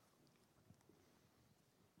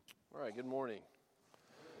All right, good morning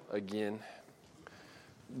again.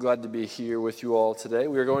 Glad to be here with you all today.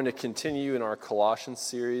 We are going to continue in our Colossians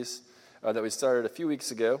series that we started a few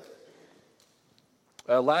weeks ago.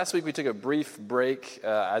 Last week we took a brief break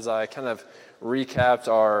as I kind of recapped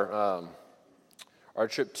our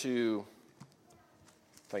trip to,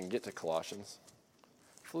 if I can get to Colossians,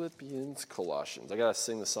 Philippians, Colossians. I got to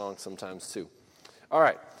sing the song sometimes too. All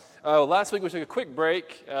right. Last week we took a quick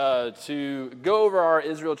break to go over our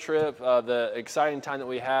Israel trip, the exciting time that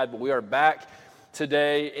we had, but we are back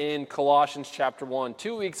today in Colossians chapter 1.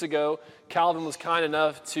 2 weeks ago, Calvin was kind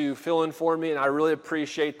enough to fill in for me, and I really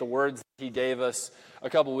appreciate the words that he gave us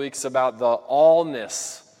a couple weeks about the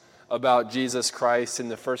allness about Jesus Christ in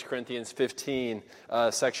the 1 Corinthians 15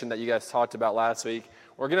 section that you guys talked about last week.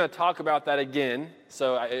 We're going to talk about that again,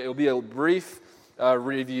 so it'll be a brief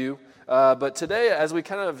review. But today, as we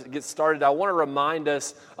kind of get started, I want to remind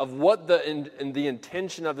us of what the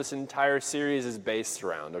intention of this entire series is based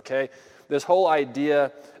around, okay? This whole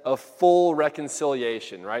idea of full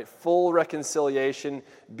reconciliation, right? Full reconciliation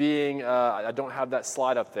being, I don't have that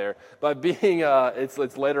slide up there, but being,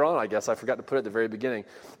 it's later on, I guess. I forgot to put it at the very beginning.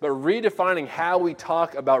 But redefining how we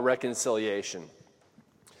talk about reconciliation.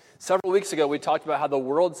 Several weeks ago, we talked about how the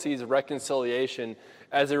world sees reconciliation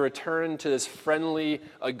as a return to this friendly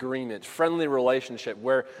agreement, friendly relationship,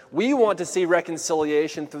 where we want to see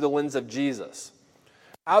reconciliation through the lens of Jesus.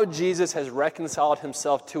 How Jesus has reconciled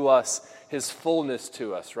himself to us, his fullness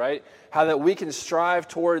to us, right? How that we can strive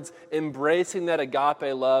towards embracing that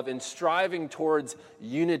agape love and striving towards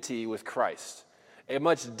unity with Christ. A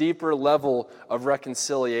much deeper level of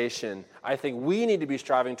reconciliation I think we need to be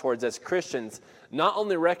striving towards as Christians, not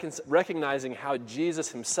only recognizing how Jesus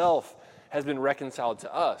himself has been reconciled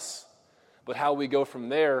to us, but how we go from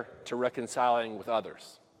there to reconciling with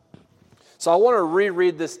others. So I want to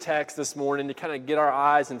reread this text this morning to kind of get our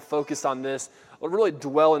eyes and focus on this. I'll really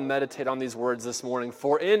dwell and meditate on these words this morning.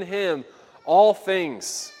 For in him all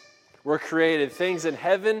things were created, things in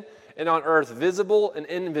heaven and on earth, visible and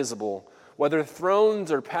invisible, whether thrones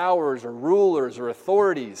or powers or rulers or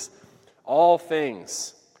authorities, all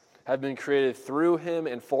things have been created through him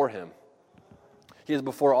and for him. He is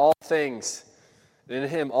before all things, and in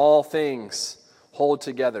him all things hold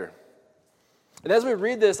together. And as we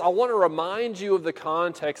read this, I want to remind you of the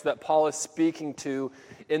context that Paul is speaking to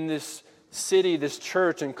in this city, this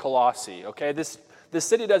church in Colossae. Okay, this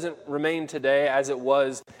city doesn't remain today as it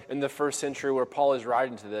was in the first century where Paul is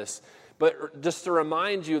writing to this. But just to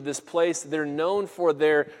remind you of this place, they're known for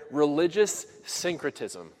their religious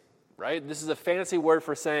syncretism, right? This is a fancy word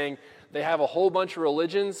for saying they have a whole bunch of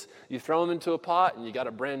religions, you throw them into a pot, and you got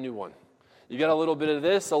a brand new one. You got a little bit of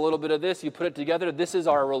this, a little bit of this, you put it together. This is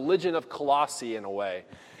our religion of Colossae in a way.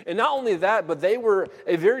 And not only that, but they were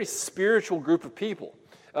a very spiritual group of people.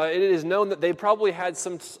 It is known that they probably had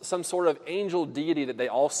some sort of angel deity that they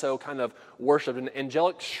also kind of worshipped, an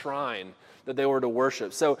angelic shrine that they were to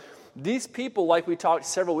worship. So these people, like we talked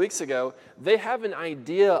several weeks ago, they have an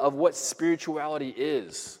idea of what spirituality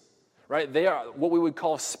is. Right? They are what we would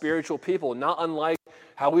call spiritual people, not unlike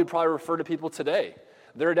how we would probably refer to people today.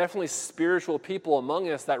 There are definitely spiritual people among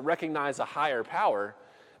us that recognize a higher power,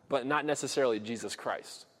 but not necessarily Jesus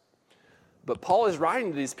Christ. But Paul is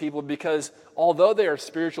writing to these people because although they are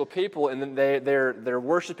spiritual people and they're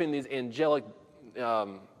worshiping these angelic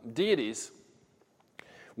deities,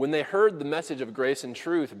 when they heard the message of grace and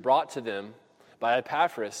truth brought to them by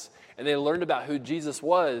Epaphras, and they learned about who Jesus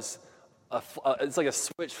was, it's like a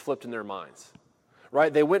switch flipped in their minds,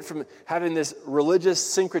 right? They went from having this religious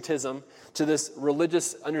syncretism to this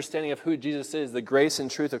religious understanding of who Jesus is, the grace and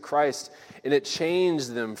truth of Christ, and it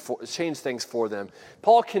changed things for them.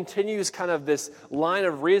 Paul continues kind of this line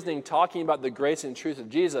of reasoning talking about the grace and truth of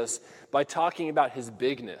Jesus by talking about his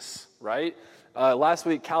bigness, right? Last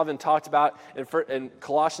week, Calvin talked about in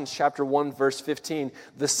Colossians chapter 1, verse 15,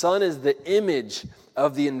 the Son is the image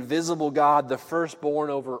of the invisible God, the firstborn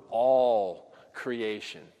over all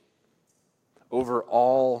creation. Over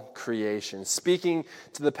all creation. Speaking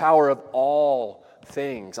to the power of all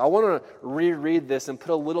things. I want to reread this and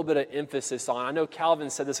put a little bit of emphasis on. I know Calvin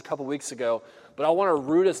said this a couple weeks ago, but I want to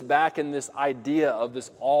root us back in this idea of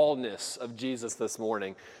this allness of Jesus this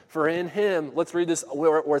morning. For in him, let's read this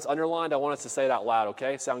where it's underlined. I want us to say it out loud,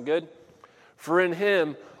 okay? Sound good? For in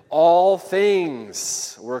him, all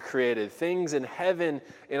things were created, things in heaven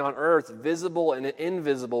and on earth, visible and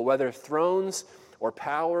invisible, whether thrones or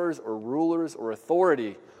powers or rulers or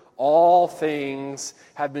authority. All things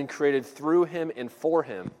have been created through him and for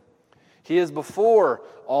him. He is before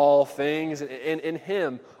all things, and in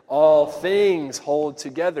him all things hold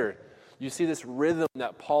together. You see this rhythm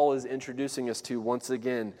that Paul is introducing us to once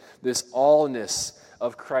again, this allness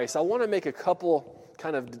of Christ. I want to make a couple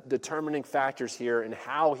kind of determining factors here in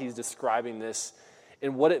how he's describing this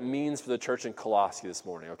and what it means for the church in Colossae this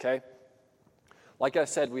morning, okay? Like I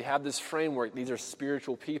said, we have this framework. These are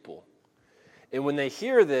spiritual people. And when they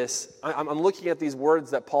hear this, I'm looking at these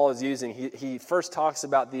words that Paul is using. He first talks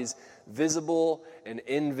about these visible and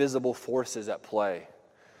invisible forces at play.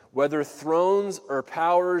 Whether thrones or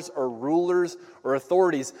powers or rulers or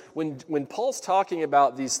authorities, when Paul's talking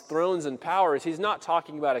about these thrones and powers, he's not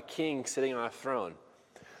talking about a king sitting on a throne.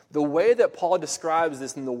 The way that Paul describes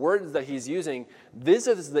this and the words that he's using, this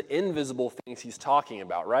is the invisible things he's talking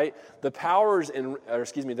about, right? The thrones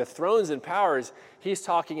and powers, he's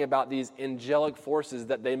talking about these angelic forces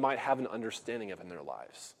that they might have an understanding of in their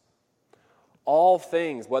lives. All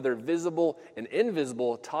things, whether visible and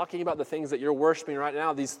invisible, talking about the things that you're worshiping right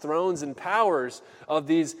now, these thrones and powers of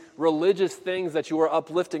these religious things that you are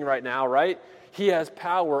uplifting right now, right? He has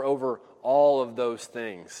power over all of those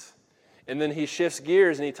things. And then he shifts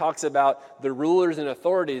gears and he talks about the rulers and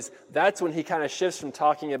authorities. That's when he kind of shifts from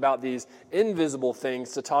talking about these invisible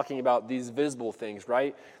things to talking about these visible things,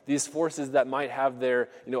 right? These forces that might have their,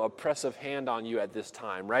 oppressive hand on you at this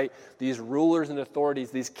time, right? These rulers and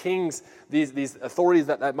authorities, these kings, these authorities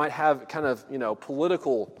that might have kind of,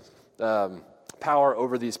 political power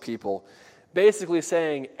over these people. Basically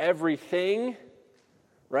saying everything,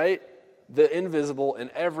 right? The invisible, and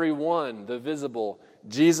everyone, the visible.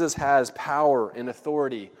 Jesus has power and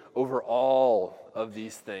authority over all of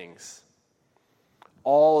these things.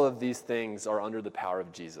 All of these things are under the power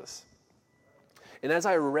of Jesus. And as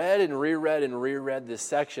I read and reread this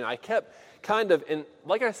section, I kept kind of, and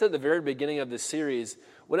like I said at the very beginning of this series,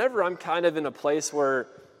 whenever I'm kind of in a place where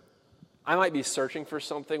I might be searching for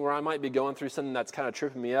something, where I might be going through something that's kind of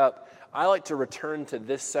tripping me up, I like to return to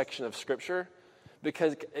this section of Scripture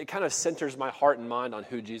because it kind of centers my heart and mind on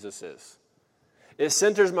who Jesus is. It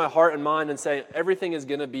centers my heart and mind in saying everything is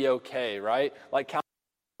going to be okay, right? Like Cal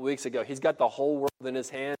weeks ago, he's got the whole world in his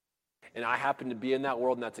hand, and I happen to be in that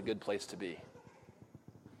world, and that's a good place to be.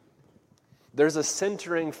 There's a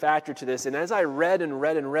centering factor to this, and as I read,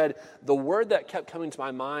 the word that kept coming to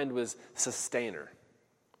my mind was sustainer.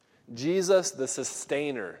 Jesus, the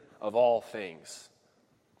sustainer of all things.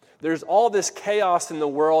 There's all this chaos in the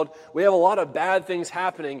world. We have a lot of bad things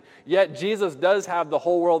happening, yet Jesus does have the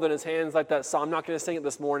whole world in his hands like that song. I'm not going to sing it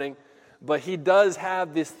this morning, but he does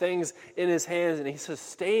have these things in his hands, and he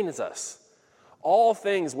sustains us. All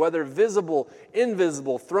things, whether visible,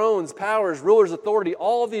 invisible, thrones, powers, rulers, authority,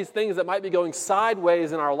 all of these things that might be going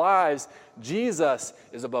sideways in our lives, Jesus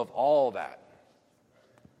is above all that.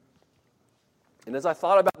 And as I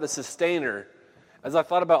thought about the sustainer, as I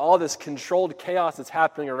thought about all this controlled chaos that's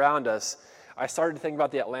happening around us, I started to think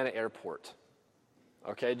about the Atlanta airport.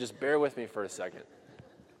 Okay, just bear with me for a second.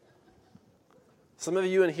 Some of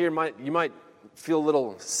you in here might feel a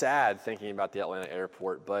little sad thinking about the Atlanta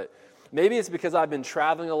airport, but maybe it's because I've been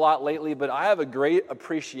traveling a lot lately, but I have a great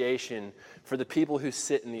appreciation for the people who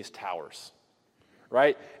sit in these towers.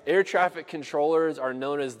 Right? Air traffic controllers are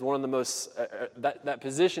known as one of the most, that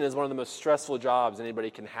position is one of the most stressful jobs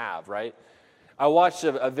anybody can have, right? I watched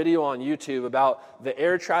a video on YouTube about the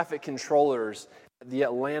air traffic controllers at the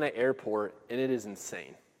Atlanta airport, and it is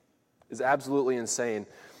insane. It's absolutely insane.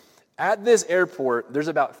 At this airport, there's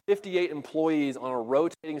about 58 employees on a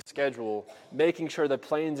rotating schedule, making sure the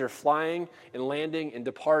planes are flying and landing and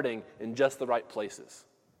departing in just the right places.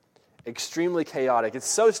 Extremely chaotic. It's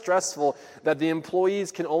so stressful that the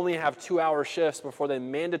employees can only have 2-hour shifts before they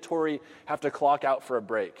mandatory have to clock out for a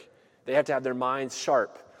break. They have to have their minds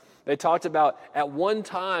sharp. They talked about at one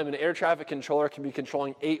time an air traffic controller can be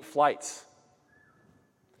controlling 8 flights.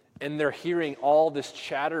 And they're hearing all this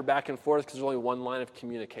chatter back and forth because there's only one line of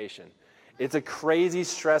communication. It's a crazy,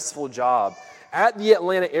 stressful job. At the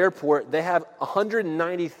Atlanta airport, they have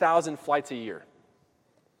 190,000 flights a year.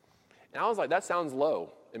 And I was like, that sounds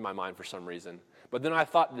low in my mind for some reason. But then I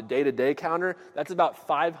thought the day-to-day counter, that's about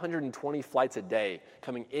 520 flights a day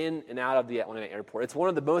coming in and out of the Atlanta airport. It's one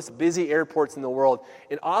of the most busy airports in the world.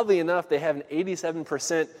 And oddly enough, they have an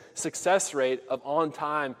 87% success rate of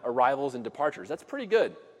on-time arrivals and departures. That's pretty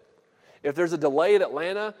good. If there's a delay at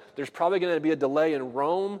Atlanta, there's probably going to be a delay in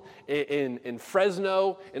Rome, in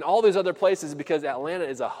Fresno, and all these other places because Atlanta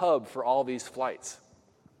is a hub for all these flights.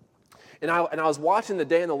 And I was watching the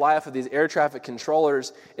day in the life of these air traffic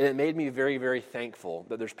controllers, and it made me very, very thankful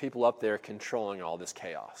that there's people up there controlling all this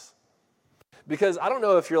chaos. Because I don't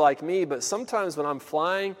know if you're like me, but sometimes when I'm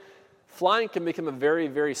flying can become a very,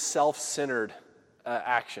 very self-centered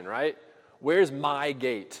action, right? Where's my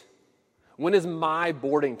gate? When is my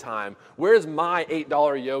boarding time? Where's my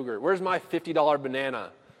 $8 yogurt? Where's my $50 banana?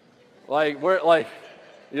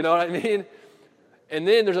 You know what I mean? And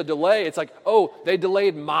then there's a delay. It's like, oh, they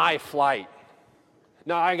delayed my flight.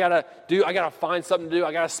 Now I gotta find something to do.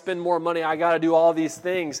 I gotta spend more money. I gotta do all these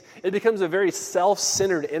things. It becomes a very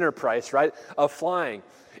self-centered enterprise, right, of flying.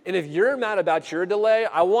 And if you're mad about your delay,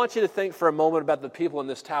 I want you to think for a moment about the people in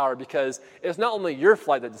this tower, because it's not only your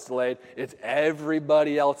flight that's delayed, it's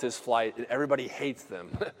everybody else's flight, and everybody hates them.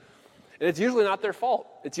 And it's usually not their fault.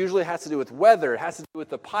 It usually has to do with weather. It has to do with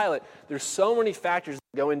the pilot. There's so many factors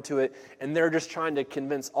that go into it, and they're just trying to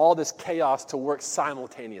convince all this chaos to work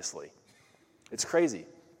simultaneously. It's crazy.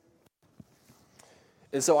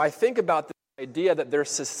 And so I think about the idea that there's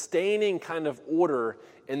sustaining kind of order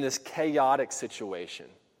in this chaotic situation.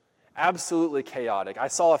 Absolutely chaotic. I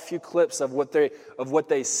saw a few clips of what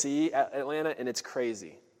they see at Atlanta, and it's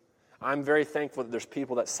crazy. I'm very thankful that there's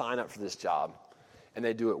people that sign up for this job, and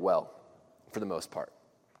they do it well, for the most part.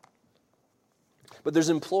 But there's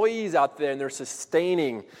employees out there, and they're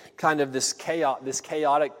sustaining kind of this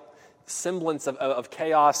chaotic semblance of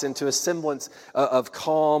chaos into a semblance of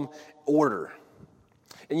calm order.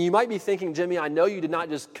 And you might be thinking, Jimmy, I know you did not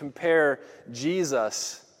just compare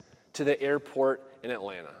Jesus to the airport in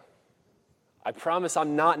Atlanta. I promise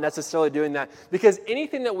I'm not necessarily doing that, because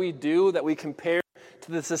anything that we do that we compare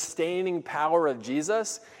to the sustaining power of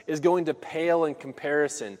Jesus is going to pale in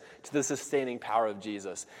comparison to the sustaining power of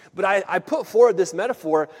Jesus. But I put forward this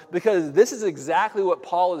metaphor because this is exactly what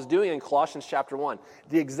Paul is doing in Colossians chapter 1.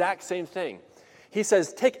 The exact same thing. He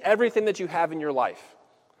says, take everything that you have in your life.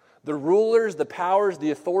 The rulers, the powers,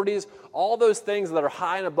 the authorities, all those things that are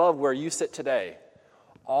high and above where you sit today.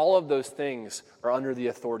 All of those things are under the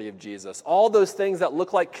authority of Jesus. All those things that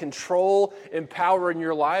look like control and power in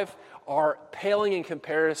your life are paling in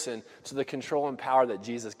comparison to the control and power that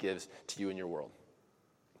Jesus gives to you in your world.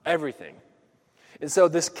 Everything. And so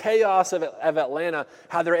this chaos of Atlanta,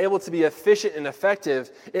 how they're able to be efficient and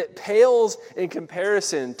effective, it pales in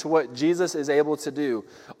comparison to what Jesus is able to do.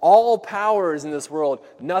 All powers in this world,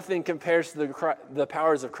 nothing compares to the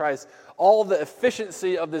powers of Christ. All the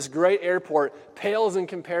efficiency of this great airport pales in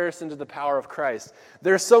comparison to the power of Christ.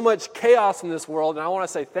 There's so much chaos in this world, and I want to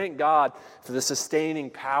say thank God for the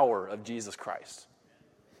sustaining power of Jesus Christ.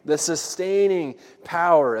 The sustaining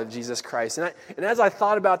power of Jesus Christ. And as I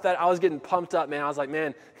thought about that, I was getting pumped up, man. I was like,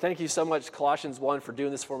 man, thank you so much, Colossians 1, for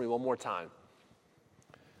doing this for me one more time.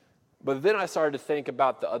 But then I started to think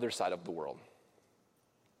about the other side of the world.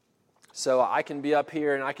 So I can be up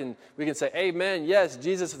here and we can say, amen, yes,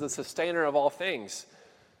 Jesus is the sustainer of all things.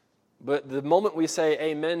 But the moment we say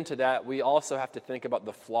amen to that, we also have to think about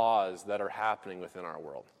the flaws that are happening within our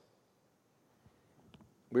world.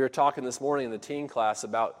 We were talking this morning in the teen class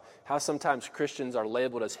about how sometimes Christians are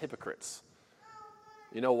labeled as hypocrites.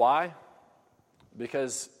 You know why?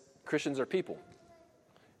 Because Christians are people.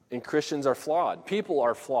 And Christians are flawed. People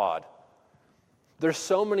are flawed. There's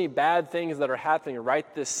so many bad things that are happening right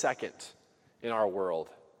this second in our world.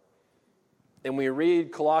 And we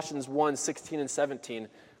read Colossians 1, 16 and 17.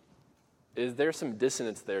 Is there some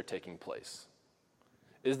dissonance there taking place?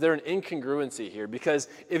 Is there an incongruency here? Because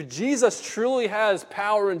if Jesus truly has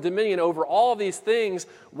power and dominion over all these things,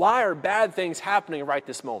 why are bad things happening right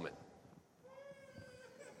this moment?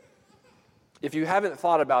 If you haven't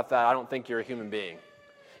thought about that, I don't think you're a human being.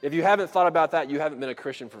 If you haven't thought about that, you haven't been a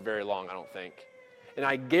Christian for very long, I don't think. And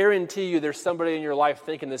I guarantee you there's somebody in your life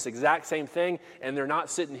thinking this exact same thing, and they're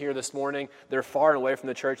not sitting here this morning. They're far and away from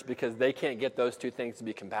the church because they can't get those two things to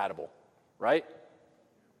be compatible, right?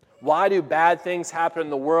 Why do bad things happen in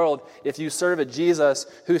the world if you serve a Jesus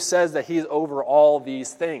who says that he's over all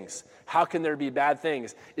these things? How can there be bad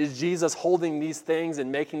things? Is Jesus holding these things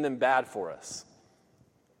and making them bad for us?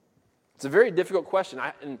 It's a very difficult question.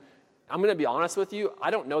 And I'm going to be honest with you,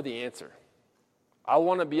 I don't know the answer. I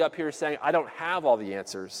want to be up here saying I don't have all the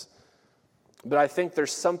answers. But I think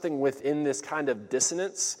there's something within this kind of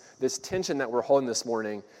dissonance, this tension that we're holding this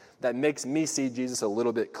morning, that makes me see Jesus a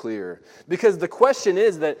little bit clearer. Because the question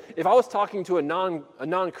is that if I was talking to a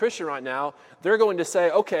non-Christian right now, they're going to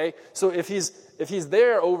say, okay, so if he's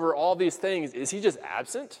there over all these things, is he just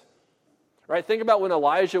absent? Right? Think about when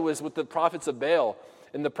Elijah was with the prophets of Baal,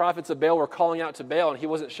 and the prophets of Baal were calling out to Baal, and he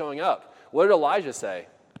wasn't showing up. What did Elijah say?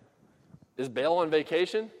 Is Baal on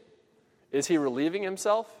vacation? Is he relieving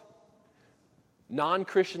himself?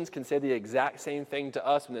 Non-Christians can say the exact same thing to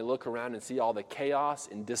us when they look around and see all the chaos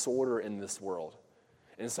and disorder in this world.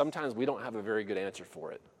 And sometimes we don't have a very good answer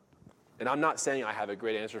for it. And I'm not saying I have a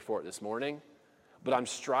great answer for it this morning, but I'm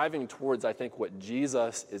striving towards, I think, what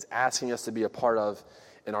Jesus is asking us to be a part of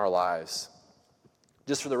in our lives.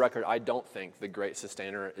 Just for the record, I don't think the great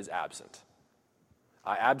sustainer is absent.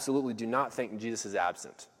 I absolutely do not think Jesus is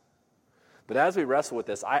absent. But as we wrestle with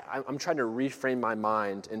this, I'm trying to reframe my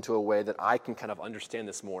mind into a way that I can kind of understand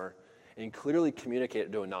this more and clearly communicate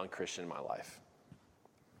it to a non-Christian in my life.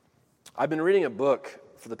 I've been reading a book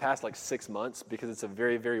for the past 6 months because it's a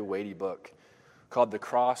very, very weighty book called The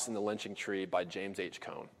Cross and the Lynching Tree by James H.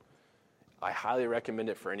 Cone. I highly recommend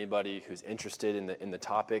it for anybody who's interested in the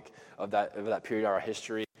topic of that period of our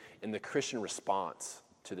history and the Christian response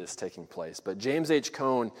to this taking place. But James H.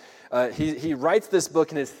 Cone, he writes this book,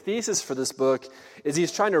 and his thesis for this book is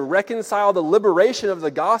he's trying to reconcile the liberation of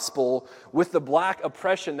the gospel with the black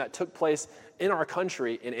oppression that took place in our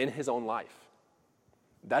country and in his own life.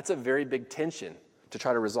 That's a very big tension to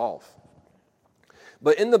try to resolve.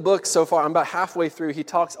 But in the book so far, I'm about halfway through, he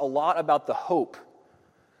talks a lot about the hope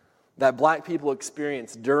that black people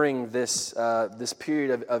experienced during this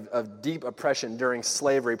period of deep oppression during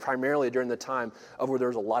slavery, primarily during the time of where there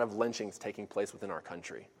was a lot of lynchings taking place within our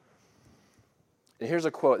country. And here's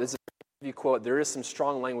a quote. This is a quote. There is some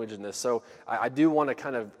strong language in this, so I do want to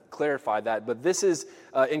kind of clarify that. But this is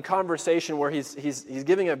in conversation where he's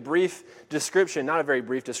giving a brief description, not a very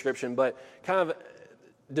brief description, but kind of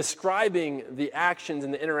describing the actions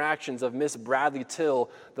and the interactions of Miss Bradley Till,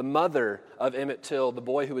 the mother of Emmett Till, the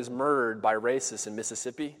boy who was murdered by racists in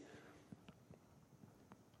Mississippi.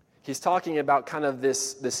 He's talking about kind of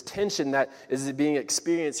this tension that is being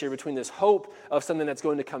experienced here between this hope of something that's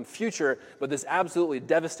going to come future, but this absolutely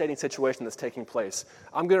devastating situation that's taking place.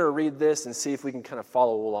 I'm going to read this and see if we can kind of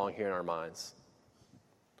follow along here in our minds.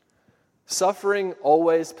 Suffering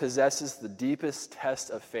always possesses the deepest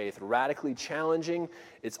test of faith, radically challenging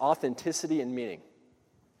its authenticity and meaning.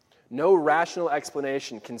 No rational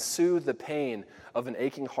explanation can soothe the pain of an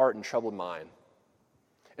aching heart and troubled mind.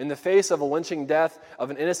 In the face of a lynching death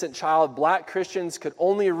of an innocent child, black Christians could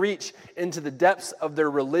only reach into the depths of their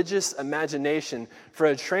religious imagination for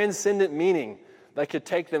a transcendent meaning that could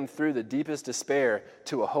take them through the deepest despair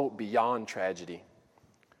to a hope beyond tragedy.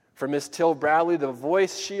 For Miss Till Bradley, the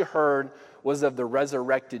voice she heard was of the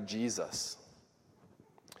resurrected Jesus.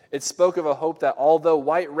 It spoke of a hope that although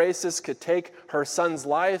white racists could take her son's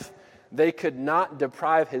life, they could not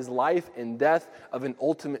deprive his life and death of an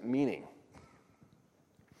ultimate meaning.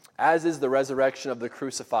 As is the resurrection of the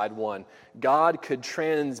crucified one, God could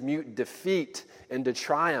transmute defeat into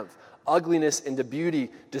triumph, ugliness into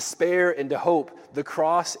beauty, despair into hope, the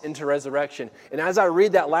cross into resurrection. And as I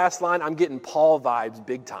read that last line, I'm getting Paul vibes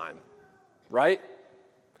big time, right?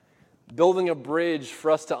 Building a bridge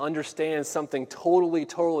for us to understand something totally,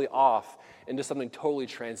 totally off into something totally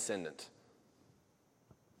transcendent.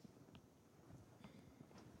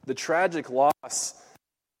 The tragic loss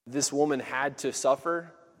this woman had to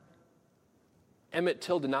suffer, Emmett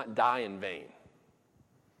Till did not die in vain.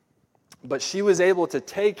 But she was able to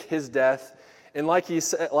take his death, and like he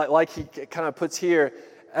kind of puts here,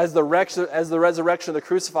 as the resurrection of the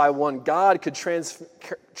crucified one, God could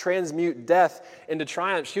transmute death into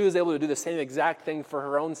triumph. She was able to do the same exact thing for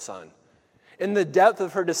her own son. In the depth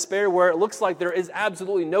of her despair, where it looks like there is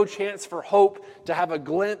absolutely no chance for hope to have a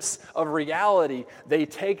glimpse of reality, they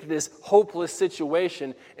take this hopeless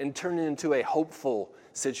situation and turn it into a hopeful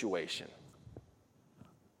situation.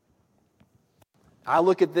 I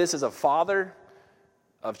look at this as a father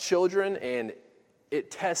of children, and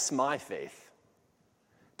it tests my faith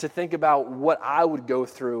to think about what I would go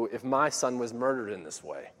through if my son was murdered in this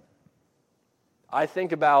way. I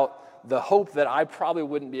think about the hope that I probably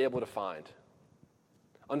wouldn't be able to find.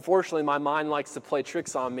 Unfortunately, my mind likes to play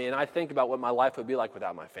tricks on me, and I think about what my life would be like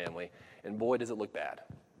without my family, and boy, does it look bad.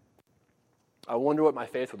 I wonder what my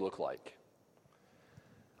faith would look like.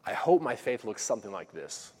 I hope my faith looks something like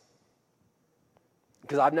this,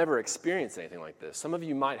 because I've never experienced anything like this. Some of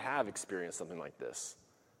you might have experienced something like this.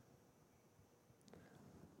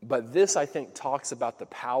 But this, I think, talks about the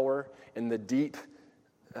power and the deep,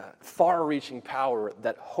 far-reaching power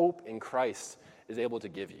that hope in Christ is able to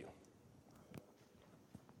give you.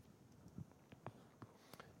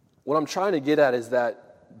 What I'm trying to get at is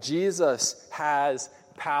that Jesus has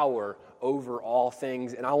power over all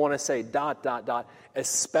things, and I want to say ...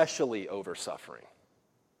 especially over suffering.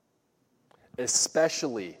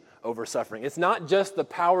 Especially over suffering. It's not just the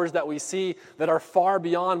powers that we see that are far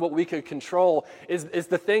beyond what we could control. It's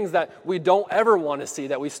the things that we don't ever want to see,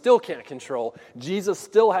 that we still can't control. Jesus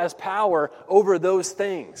still has power over those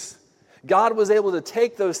things. God was able to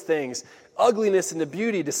take those things, ugliness into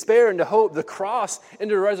beauty, despair into hope, the cross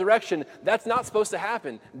into resurrection. That's not supposed to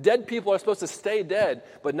happen. Dead people are supposed to stay dead,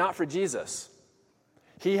 but not for Jesus.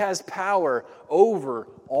 He has power over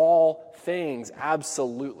all things,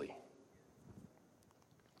 absolutely.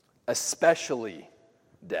 especially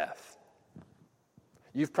death.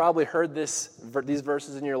 You've probably heard these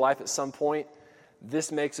verses in your life at some point.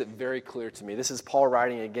 This makes it very clear to me. This is Paul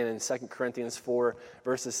writing again in 2 Corinthians 4,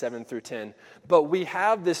 verses 7 through 10. But we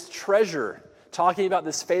have this treasure, talking about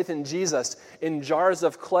this faith in Jesus, in jars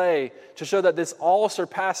of clay to show that this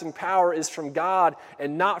all-surpassing power is from God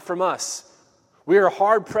and not from us. We are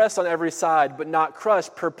hard-pressed on every side, but not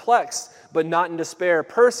crushed, perplexed, but not in despair,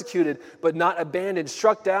 persecuted, but not abandoned,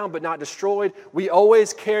 struck down, but not destroyed. We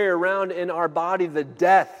always carry around in our body the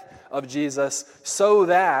death of Jesus so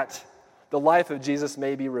that the life of Jesus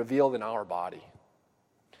may be revealed in our body.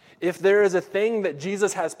 If there is a thing that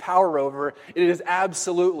Jesus has power over, it is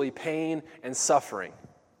absolutely pain and suffering.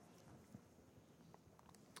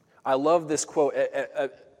 I love this quote.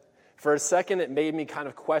 For a second, it made me kind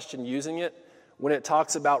of question using it when it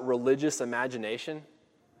talks about religious imagination,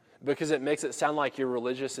 because it makes it sound like your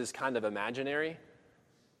religious is kind of imaginary.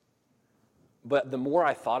 But the more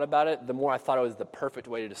I thought about it, the more I thought it was the perfect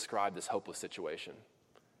way to describe this hopeless situation.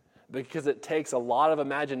 Because it takes a lot of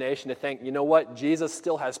imagination to think, you know what, Jesus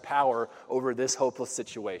still has power over this hopeless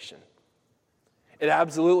situation. It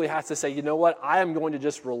absolutely has to say, you know what, I am going to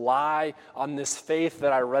just rely on this faith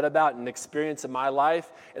that I read about and experience in my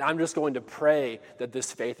life, and I'm just going to pray that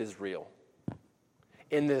this faith is real.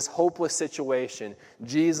 In this hopeless situation,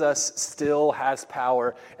 Jesus still has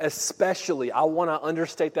power, especially, I want to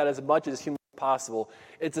understate that as much as humanly possible,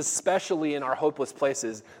 it's especially in our hopeless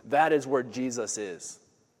places, that is where Jesus is.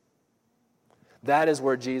 That is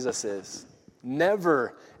where Jesus is.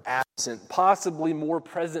 Never absent, possibly more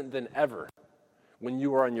present than ever when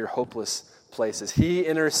you are in your hopeless places. He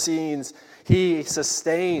intercedes, He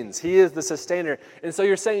sustains, He is the sustainer. And so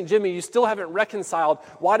you're saying, Jimmy, you still haven't reconciled.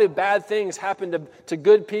 Why do bad things happen to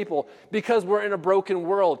good people? Because we're in a broken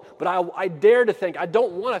world. But I dare to think, I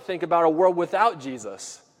don't want to think about a world without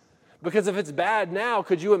Jesus. Because if it's bad now,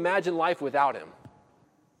 could you imagine life without Him?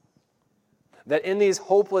 That in these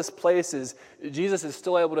hopeless places, Jesus is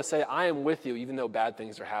still able to say, I am with you even though bad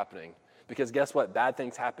things are happening. Because guess what? Bad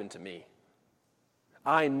things happen to me.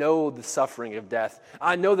 I know the suffering of death.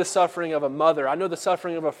 I know the suffering of a mother. I know the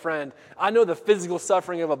suffering of a friend. I know the physical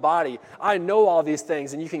suffering of a body. I know all these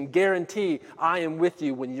things, and you can guarantee I am with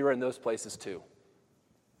you when you're in those places too.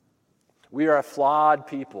 We are a flawed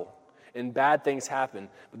people, and bad things happen,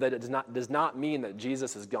 but that it does not mean that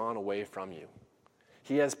Jesus has gone away from you.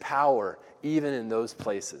 He has power even in those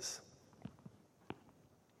places.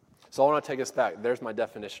 So I want to take us back. There's my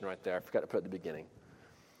definition right there. I forgot to put it at the beginning.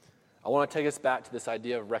 I want to take us back to this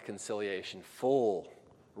idea of reconciliation, full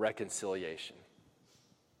reconciliation.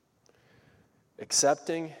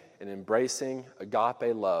 Accepting and embracing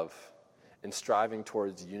agape love and striving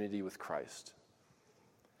towards unity with Christ.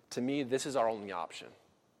 To me, this is our only option.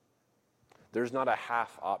 There's not a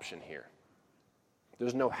half option here.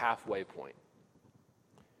 There's no halfway point.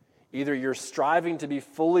 Either you're striving to be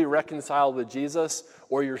fully reconciled with Jesus,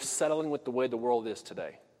 or you're settling with the way the world is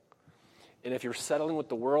today. And if you're settling with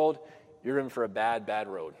the world, you're in for a bad, bad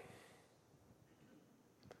road.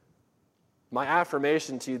 My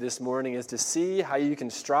affirmation to you this morning is to see how you can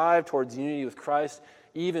strive towards unity with Christ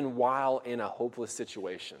even while in a hopeless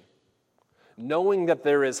situation. Knowing that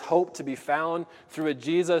there is hope to be found through a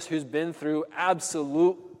Jesus who's been through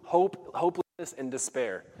absolute hopelessness and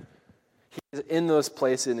despair. He is in those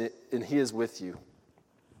places, and He is with you.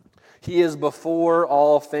 He is before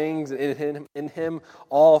all things, and in Him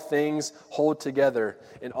all things hold together,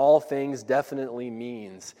 and all things definitely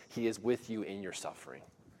means He is with you in your suffering.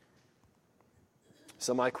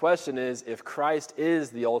 So my question is, if Christ is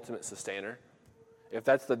the ultimate sustainer, if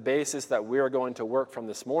that's the basis that we are going to work from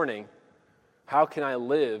this morning, how can I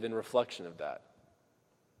live in reflection of that?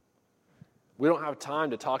 We don't have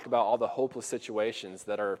time to talk about all the hopeless situations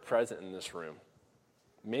that are present in this room.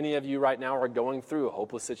 Many of you right now are going through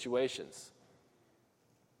hopeless situations.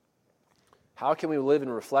 How can we live in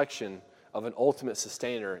reflection of an ultimate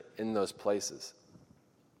sustainer in those places?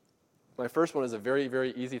 My first one is a very,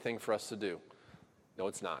 very easy thing for us to do. No,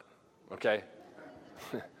 it's not. Okay?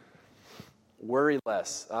 Worry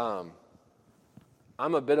less. I'm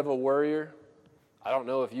a bit of a worrier. I don't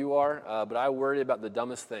know if you are, but I worry about the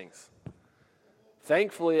dumbest things.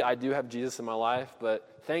 Thankfully, I do have Jesus in my life,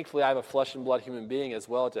 but thankfully I have a flesh and blood human being as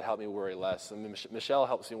well to help me worry less. I mean, Michelle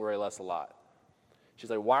helps me worry less a lot.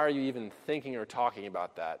 She's like, why are you even thinking or talking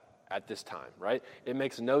about that at this time, right? It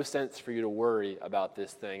makes no sense for you to worry about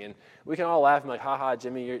this thing. And we can all laugh and be like, haha,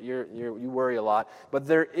 Jimmy, you worry a lot. But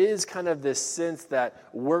there is kind of this sense that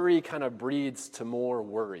worry kind of breeds to more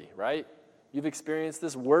worry, right? You've experienced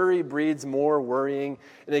this. Worry breeds more worrying,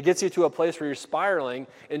 and it gets you to a place where you're spiraling.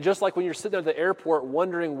 And just like when you're sitting at the airport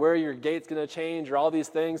wondering where your gate's going to change or all these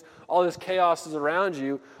things, all this chaos is around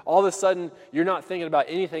you, all of a sudden you're not thinking about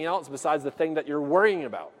anything else besides the thing that you're worrying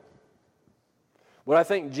about. What I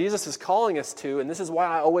think Jesus is calling us to, and this is why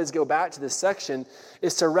I always go back to this section,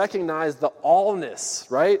 is to recognize the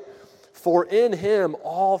allness, right? For in him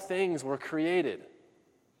all things were created.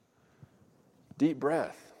 Deep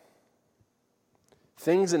breath.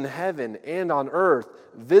 Things in heaven and on earth,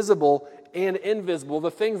 visible and invisible, the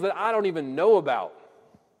things that I don't even know about.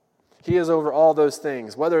 He is over all those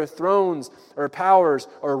things, whether thrones or powers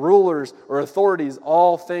or rulers or authorities,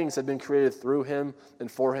 all things have been created through him and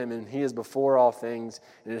for him, and he is before all things,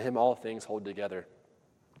 and in him all things hold together.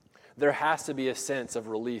 There has to be a sense of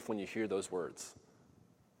relief when you hear those words.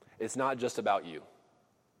 It's not just about you.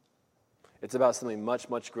 It's about something much,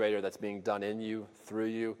 much greater that's being done in you, through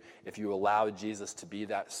you, if you allow Jesus to be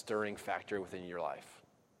that stirring factor within your life.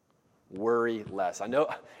 Worry less. I know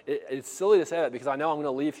it's silly to say that because I know I'm going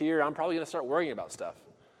to leave here. I'm probably going to start worrying about stuff.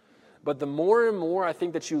 But the more and more I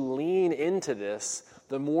think that you lean into this,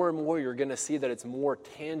 the more and more you're going to see that it's more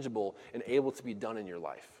tangible and able to be done in your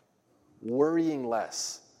life. Worrying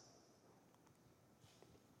less.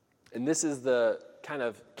 And this is the kind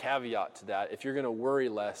of caveat to that. If you're going to worry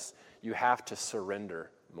less, you have to surrender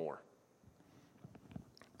more.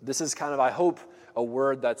 This is kind of, I hope, a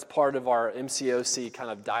word that's part of our MCOC kind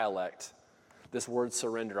of dialect, this word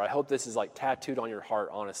surrender. I hope this is like tattooed on your heart,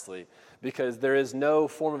 honestly, because there is no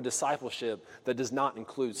form of discipleship that does not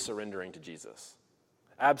include surrendering to Jesus.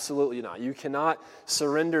 Absolutely not. You cannot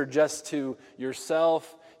surrender just to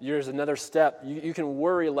yourself. There's another step. You can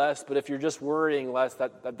worry less, but if you're just worrying less,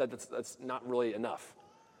 that's not really enough.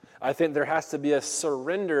 I think there has to be a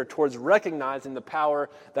surrender towards recognizing the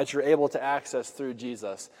power that you're able to access through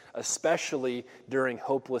Jesus, especially during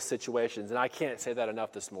hopeless situations. And I can't say that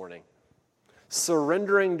enough this morning.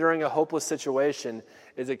 Surrendering during a hopeless situation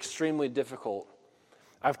is extremely difficult.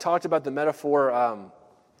 I've talked about the metaphor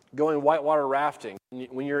going whitewater rafting.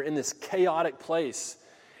 When you're in this chaotic place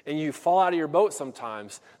and you fall out of your boat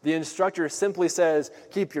sometimes, the instructor simply says,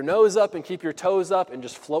 keep your nose up and keep your toes up and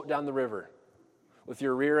just float down the river with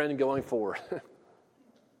your rear end going forward.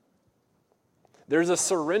 There's a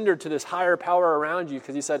surrender to this higher power around you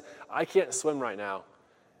because he said, I can't swim right now.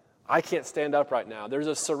 I can't stand up right now. There's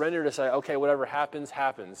a surrender to say, okay, whatever happens,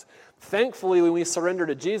 happens. Thankfully, when we surrender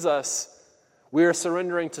to Jesus, we are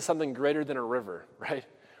surrendering to something greater than a river, right?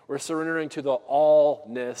 We're surrendering to the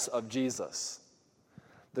allness of Jesus,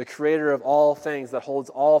 the creator of all things that holds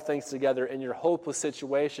all things together. In your hopeless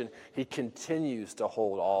situation, he continues to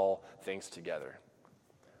hold all things together.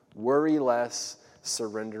 Worry less,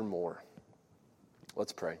 surrender more.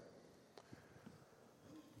 Let's pray.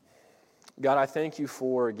 God, I thank you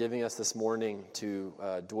for giving us this morning to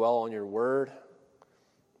dwell on your word,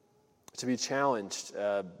 to be challenged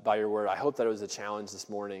by your word. I hope that it was a challenge this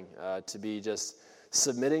morning to be just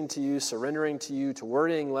submitting to you, surrendering to you, to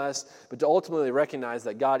worrying less, but to ultimately recognize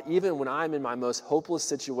that, God, even when I'm in my most hopeless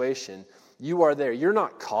situation, you are there. You're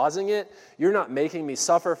not causing it. You're not making me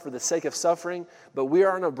suffer for the sake of suffering, but we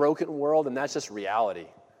are in a broken world, and that's just reality.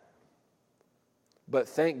 But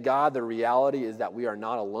thank God the reality is that we are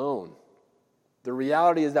not alone. The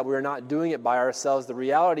reality is that we are not doing it by ourselves. The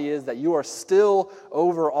reality is that you are still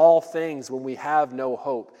over all things when we have no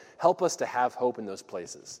hope. Help us to have hope in those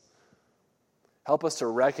places. Help us to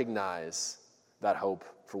recognize that hope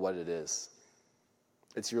for what it is.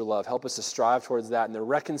 It's your love. Help us to strive towards that and the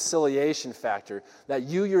reconciliation factor that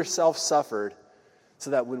you yourself suffered so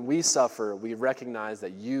that when we suffer, we recognize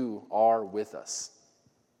that you are with us.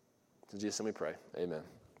 In Jesus' name we pray. Amen.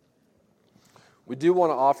 We do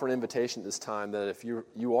want to offer an invitation at this time that if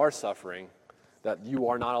you are suffering, that you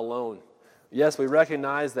are not alone. Yes, we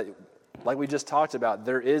recognize that, like we just talked about,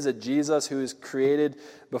 there is a Jesus who is created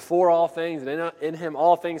before all things, and in him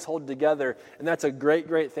all things hold together, and that's a great,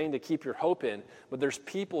 great thing to keep your hope in. But there's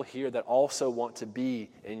people here that also want to be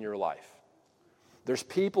in your life. There's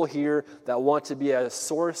people here that want to be a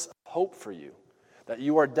source of hope for you, that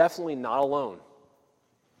you are definitely not alone.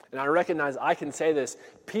 And I recognize I can say this,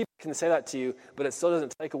 people can say that to you, but it still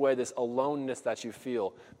doesn't take away this aloneness that you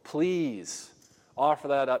feel. Please offer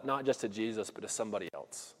that up not just to Jesus, but to somebody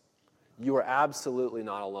else. You are absolutely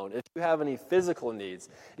not alone. If you have any physical needs,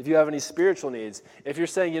 if you have any spiritual needs, if you're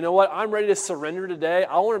saying, you know what, I'm ready to surrender today,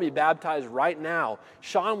 I want to be baptized right now.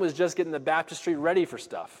 Sean was just getting the baptistry ready for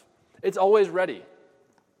stuff. It's always ready.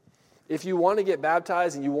 If you want to get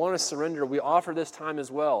baptized and you want to surrender, we offer this time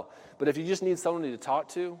as well. But if you just need somebody to talk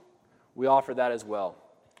to, we offer that as well.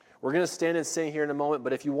 We're going to stand and sing here in a moment,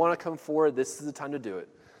 but if you want to come forward, this is the time to do it.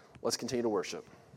 Let's continue to worship.